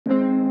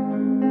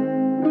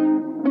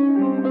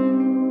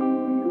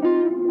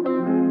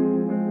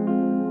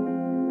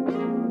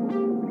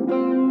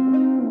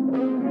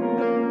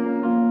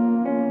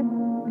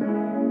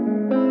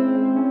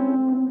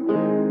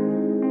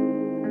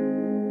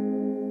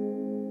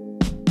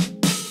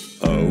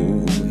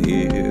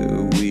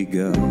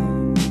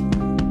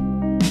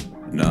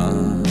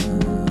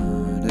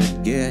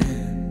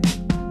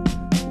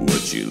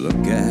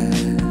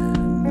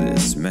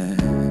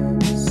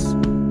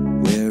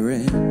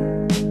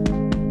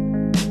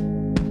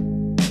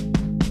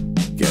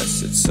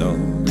It's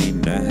only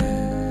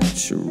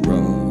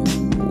natural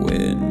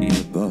when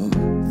you both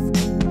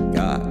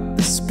got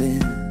the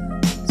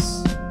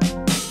spins,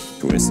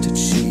 twisted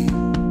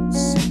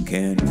sheets and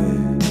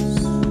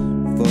canvas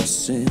for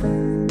sin.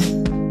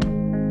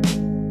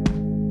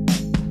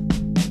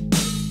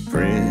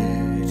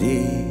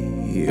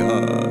 Pretty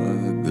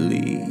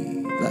ugly,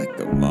 like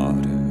a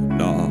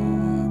modern art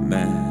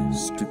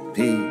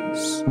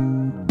masterpiece.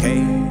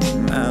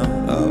 Came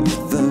out of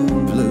the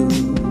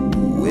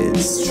blue,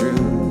 it's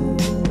true.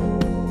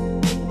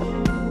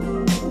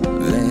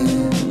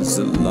 There's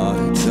a lot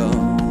I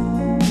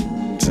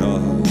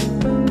don't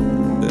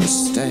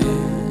understand.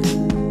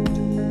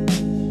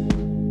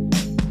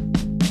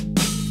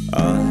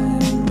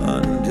 I'm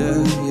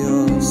under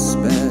your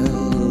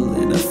spell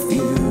in a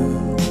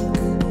fugue.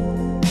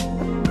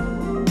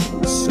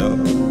 So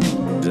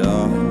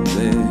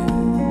darling,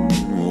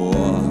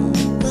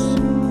 what's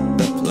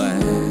the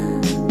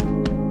plan?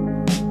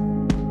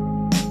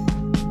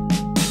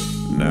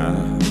 Now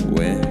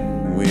when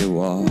we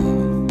walk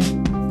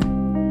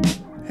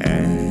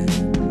hand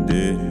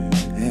in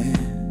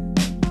hand,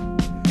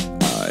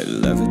 I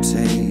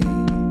levitate,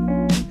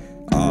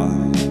 I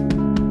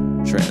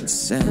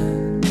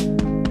transcend.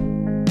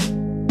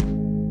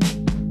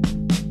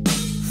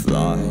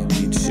 Fly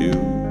me to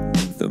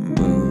the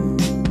moon.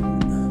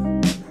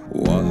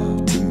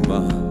 What, too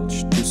much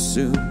too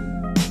soon?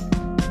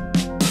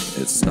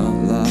 It's not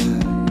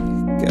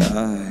like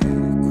I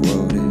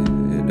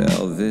quoted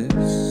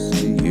Elvis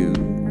to you.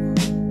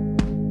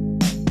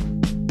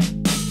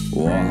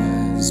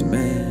 Wise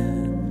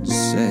men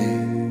say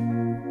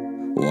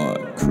what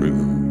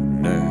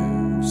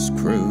crooners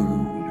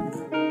croon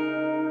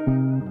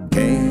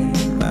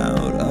came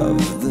out of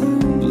the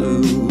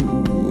blue,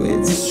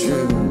 it's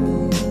true.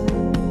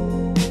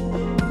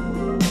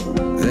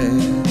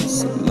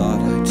 There's a lot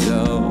I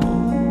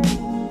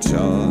don't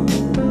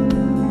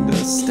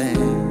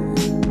understand.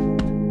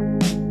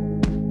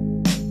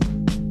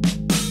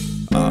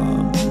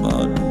 I'm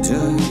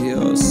under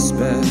your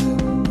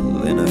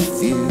spell in a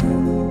fugue.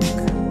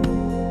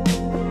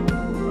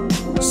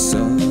 So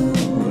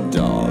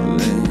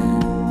darling,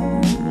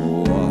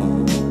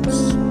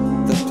 what's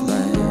the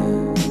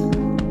plan?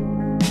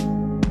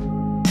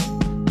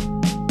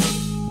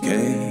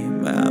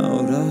 Came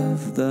out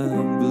of the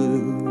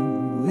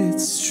blue,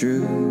 it's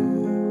true.